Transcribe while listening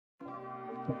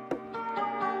Hey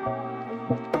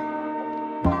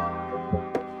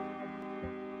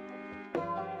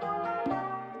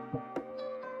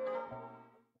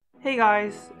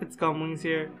guys, it's Gumwings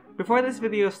here. Before this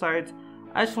video starts,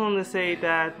 I just wanted to say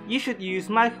that you should use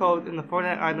my code in the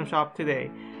Fortnite item shop today.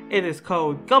 It is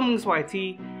code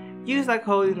GumwingsYT. Use that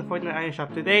code in the Fortnite item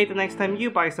shop today the next time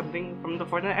you buy something from the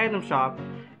Fortnite item shop.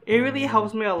 It really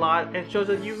helps me a lot and shows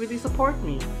that you really support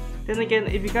me. Then again,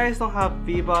 if you guys don't have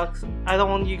V-Bucks, I don't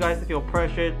want you guys to feel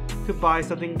pressured to buy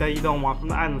something that you don't want from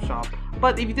the item shop.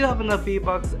 But if you do have enough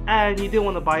V-Bucks and you do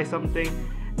want to buy something,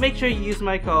 make sure you use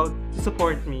my code to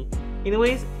support me.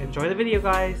 Anyways, enjoy the video,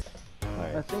 guys.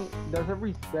 Right. I think, does it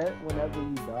reset whenever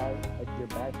you die? Like your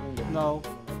back end? No.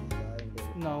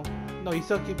 No, you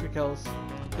still keep your kills.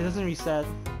 It doesn't reset.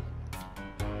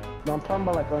 No, I'm talking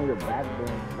about like on your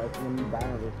backbone. Like when you die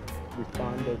and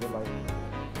respawn, does it like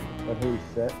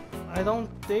reset? I don't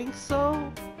think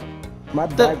so. My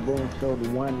backbone showed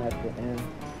 1 at the end.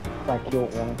 So I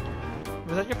killed 1.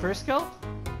 Was that your first kill?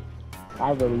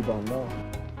 I really don't know.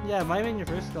 Yeah, it might have been your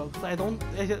first kill. Cause I don't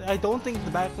think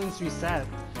the backlinks reset.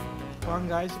 Come on,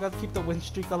 guys, you gotta keep the win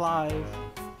streak alive.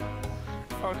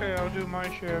 Okay, I'll do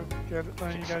my share. Get it,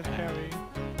 then you guys carry.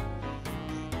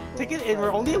 Take it in.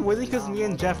 We're only winning because me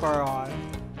and Jeff are on.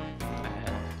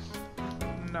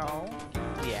 No.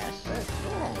 Yes.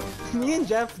 Me and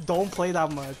Jeff don't play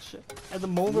that much. At the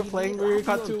moment we're playing, we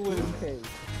got 2 wins.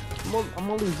 I'm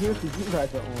only here because you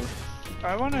guys are on.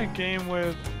 I won a game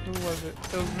with, who was it?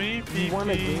 It was me, beefy, You won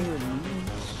a game with me?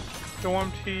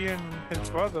 Storm T, and his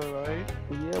brother, right?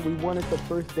 Yeah, we won it the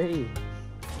first day.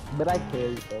 But I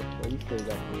carried though, so you still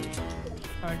got carried.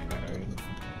 I carried.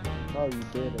 Oh, you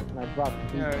did it. And I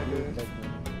dropped 2 Yeah, I kills did. that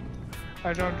game.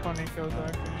 I dropped 20 kills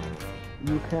that game.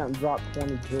 You can't drop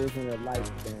 20 kills in your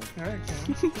lifespan. Yeah, I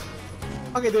can.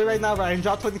 Okay, do it right now, Ryan.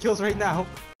 Drop 20 kills right now.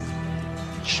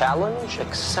 Challenge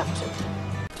accepted.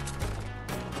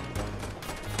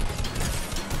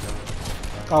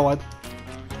 Oh, what?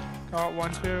 Got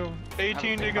 1, 2.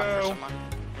 18 to go.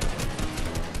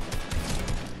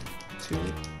 2.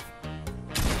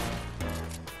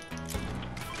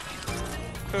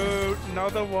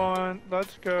 Another one.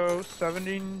 Let's go.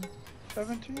 17?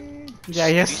 Yeah,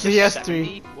 he has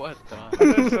 3. What the?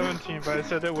 I said 17, but I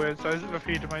said it weird, so I just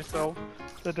repeated myself.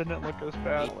 So it didn't look as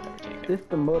bad. This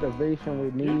the motivation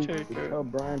we need to take it. tell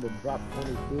Brian to drop 20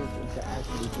 kills and to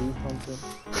actually do something.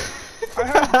 I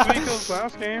had 3 kills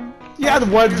last game. You had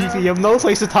 1 BP, you have no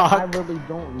place to I talk. really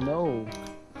don't know.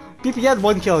 BP, you had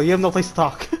 1 kill, you have no place to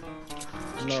talk.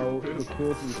 No, the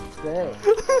kills reset.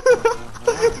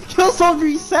 Kills don't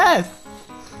reset!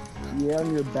 Yeah,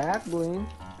 on your back bling.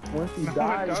 Once you No,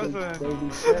 die, it doesn't. they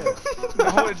reset.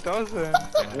 No, it doesn't.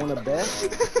 Wanna bet?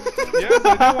 Yes,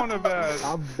 I do want to bet.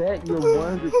 I'll bet your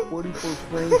 144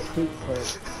 frames kick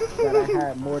cut that I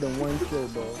had more than 1 kill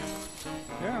though.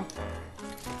 Yeah.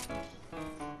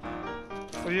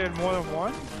 So you had more than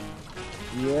 1?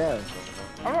 Yeah.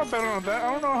 I'm not betting on that.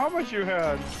 I don't know how much you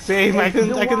had. Same, I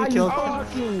couldn't kill.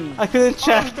 Talking? I couldn't I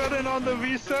check. was betting on the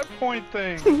reset point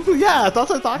thing. Yeah, that's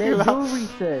what I'm talking They about. do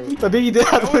reset. But maybe you did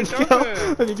have No, 1 it kill.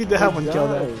 doesn't. Maybe you did have 1 kill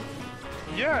though. does.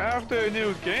 Yeah, after a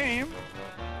new game.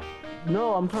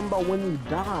 No, I'm talking about when you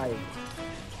die.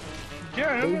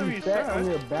 Yeah, it They doesn't reset on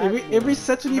reset. your back. It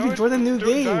resets when you join a new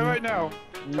game. Die right now.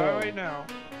 Die No. right now.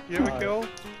 You have a kill?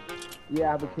 Yeah,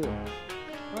 I have a kill.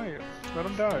 Right. Let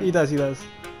him die. He does.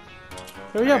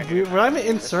 Hurry up, we're not even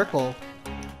in circle.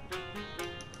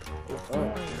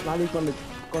 It's not even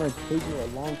gonna take me a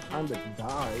long time to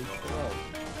die.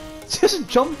 Just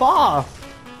jump off.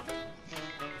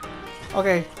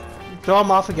 Okay, throw him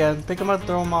off again. Pick him up,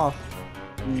 throw him off.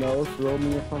 No, throw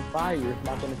me in some fire. It's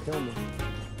not gonna kill me.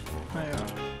 Yeah.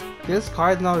 Get his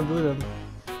card now and boot him.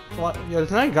 What? Yo,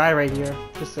 there's another guy right here.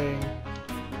 Just saying.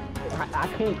 I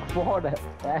can't crawl that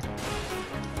fast.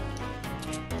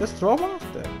 Just throw him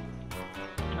off then.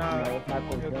 No, it's not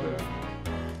gonna kill me.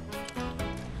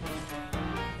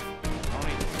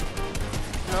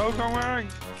 No,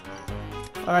 Gumwings.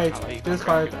 Alright, get his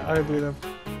card. I reboot him.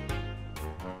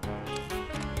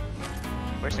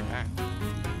 Where's the guy?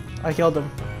 I killed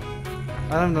him.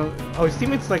 I don't know. Oh, his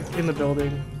teammate's like in the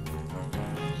building.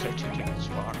 So 2 tickets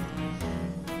far.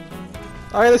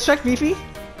 Alright, let's check Beefy.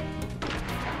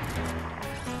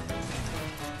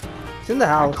 It's in the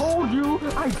house. I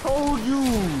told you!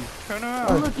 Turn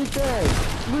around. Look at that!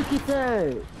 Look at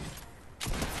that!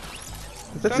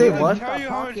 Does that say what? Tell you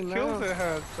how much Talking kills now. it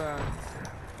has, then.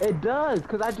 It does,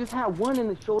 cause I just had 1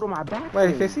 and it showed on my back.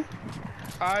 Wait, Casey?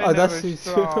 I Oh, never that's you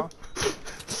saw.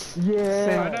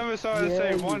 Yeah. I never saw it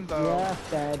say 1 though. Yeah,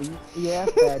 fatty. Yeah,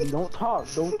 fatty. Don't talk.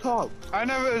 I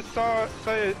never saw it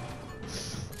say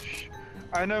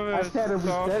I never I said a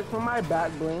saw. reset for my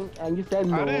back bling, and you said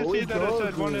no. I didn't see that it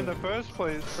said one in doesn't. the first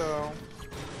place, so.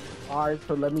 Alright,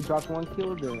 so let me drop 1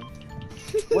 kill then.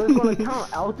 What is gonna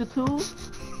count? Altitude?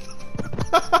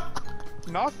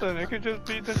 Nothing, it could just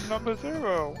be the number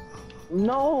 0.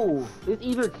 No! It's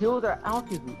either kills or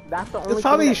altitude. That's the only It's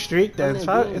probably a thing streak then. in It's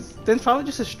the probably, game. then it's probably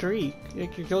just a streak.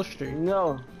 Like your kill streak.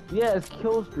 No. Yeah, it's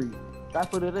kill streak.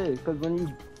 That's what it is. Because when you...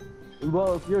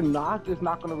 Well, if you're knocked, it's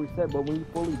not gonna reset. But when you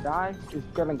fully die, it's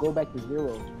gonna go back to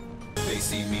 0. They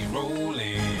see me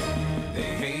rolling, they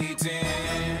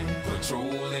hating,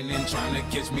 patrolling and trying to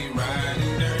catch me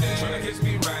riding dirty, trying to catch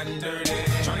me riding dirty,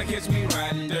 trying to catch me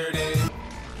riding dirty.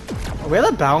 Are we at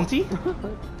a bounty?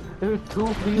 There's 2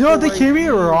 people. Yo, they right carry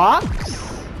here.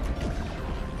 rocks?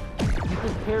 You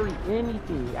can carry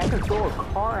anything. I can throw a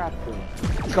car at them.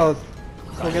 Let's go.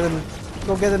 Go get him.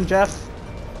 Go get him, Jeff.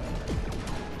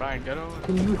 Brian, get over.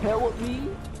 Can you help me?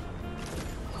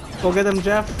 Go get him,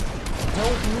 Jeff.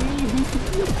 Help me!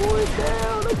 You're going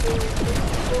down! I can't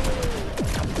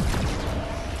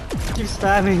Keep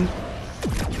spamming.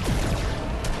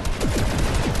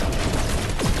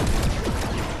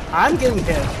 I'm getting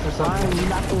hit or something. Fine, you're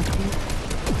not gonna see.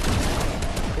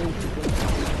 Thank you.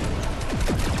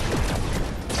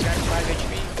 This guy's 5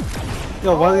 HP. Yo,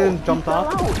 one of them jumped He fell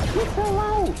off. out! He fell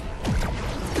out!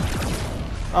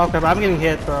 Okay, but I'm getting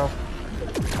hit, bro.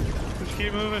 Just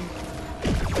keep moving.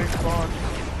 They spawn.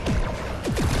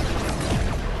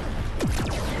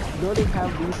 No, they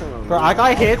have these on. Bro, I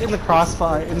got hit in the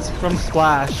crossfire from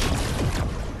Splash.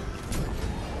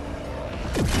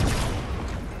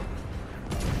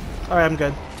 Alright, I'm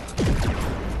good.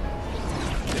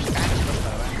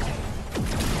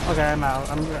 Okay, I'm out.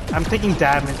 I'm taking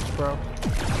damage, bro.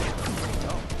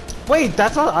 Wait,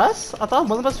 that's not us? I thought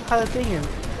one of us had a thing in.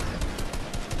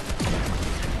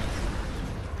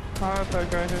 Ah, that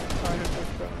guy hit. I hit this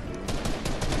guy.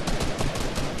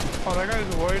 Oh, that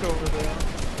guy's white over there.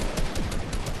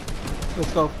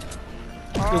 Let's go.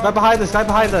 There's guy behind us, guy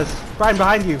behind us. Brian,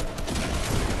 behind you.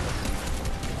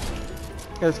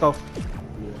 Okay, let's go.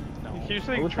 He keeps I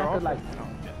saying wish I could drop. like. No,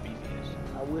 just beefy is.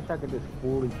 I wish I could just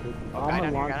fully pick it. Oh, guy down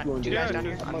here, launch guy. you and 2 guys down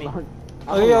here. On me.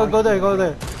 Oh yeah, go there, go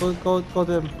there. Go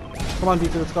to him. Come on,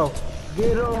 B2, let's go.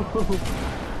 Get him!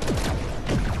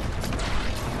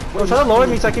 Bro, try to lower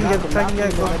me so I can get I'm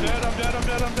dead,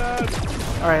 I'm dead.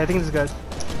 Alright, I think it's good.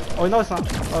 Oh no, it's not.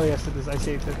 Oh yes, it is. I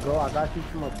saved it. Bro, I got you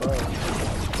from above.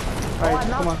 Alright, I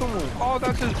come knocked on. someone. Oh,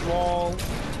 that's his wall.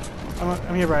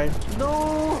 I'm here, Brian.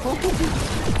 No!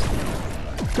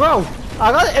 Bro,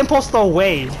 I got an impulse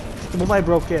away. The moment I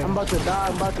broke in. I'm about to die,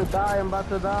 I'm about to die, I'm about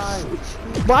to die.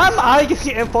 Why am I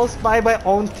getting impulsed by my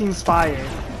own team's fire?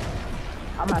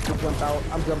 I'm about to jump out.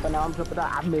 I'm jumping out, I'm jumping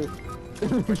out. I missed.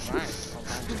 Nice.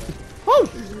 Woo!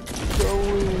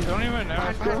 Going. Don't even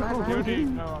know. Fine. Beauty.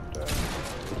 No, I'm dead.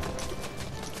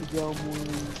 No.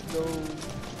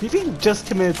 Beefy just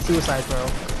committed suicide, bro.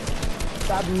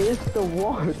 I missed the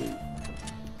water.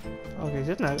 Okay, is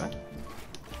there another guy?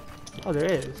 Oh,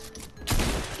 there is.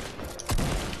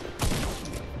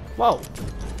 Whoa.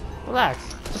 Relax.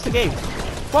 Just a game.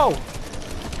 Whoa.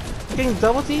 You're getting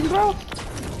double teamed, bro?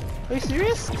 Are you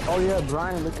serious? Oh yeah,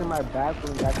 Brian, look at my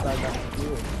bathroom. That's why I got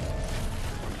killed.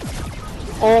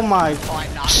 Oh my. Oh, I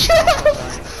knocked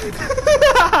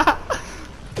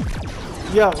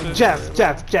Yo, Jeff.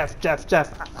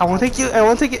 I want to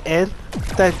take it in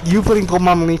that you putting gold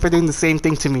on me for doing the same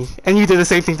thing to me, and you did the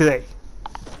same thing today.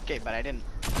 Okay, but I didn't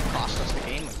cost us the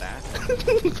game with that.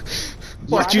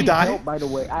 What, I you need die? help, by the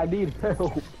way, I need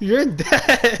help. You're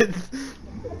dead.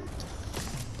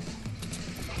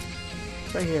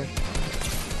 Right here.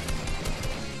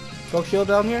 Go shield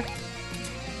down here.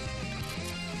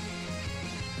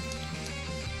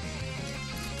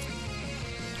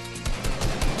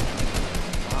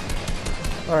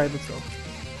 Alright, let's go.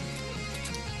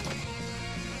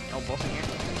 Oh, both in here.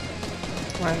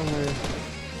 Right over here.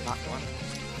 Knocked one.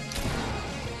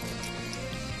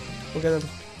 Go get him.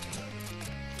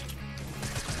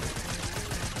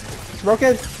 It's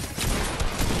broken!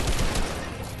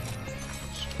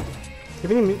 Give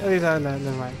me oh, no,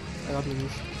 never mind. I got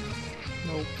these.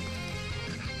 Nope.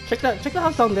 Check the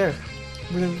house down there.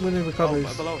 When it recovers.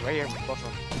 Oh, below, right here, both of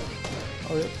them.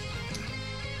 Oh, yeah.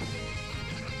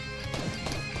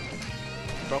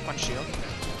 Broke one shield.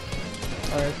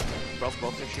 Alright. Broke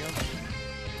both their shields.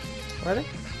 Are they?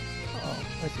 Oh,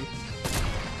 I see.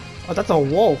 Oh, that's a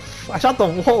wolf. I shot the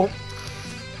wolf.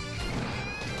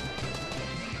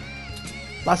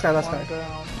 Last guy. One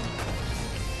down.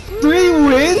 3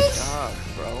 wins? God,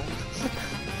 bro.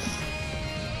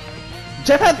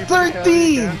 Jeff had Keep it heavy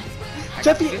 13! again. I I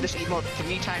Jeff, got to do this emote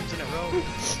 3 times in a row.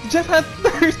 Jeff had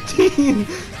 13!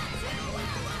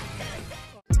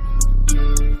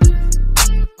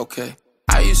 Okay.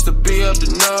 I used to be up to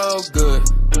no good.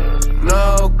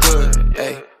 No good.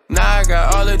 Hey. Now I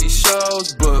got all of these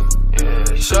shows booked.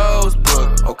 Shows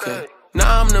booked. Okay.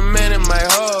 Now I'm the man in my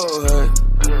whole hood.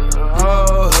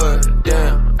 Whole hood.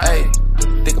 Damn. Hey.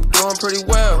 Think I'm doing pretty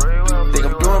well. Think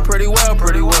I'm doing pretty well,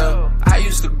 pretty well. I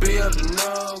used to be up to no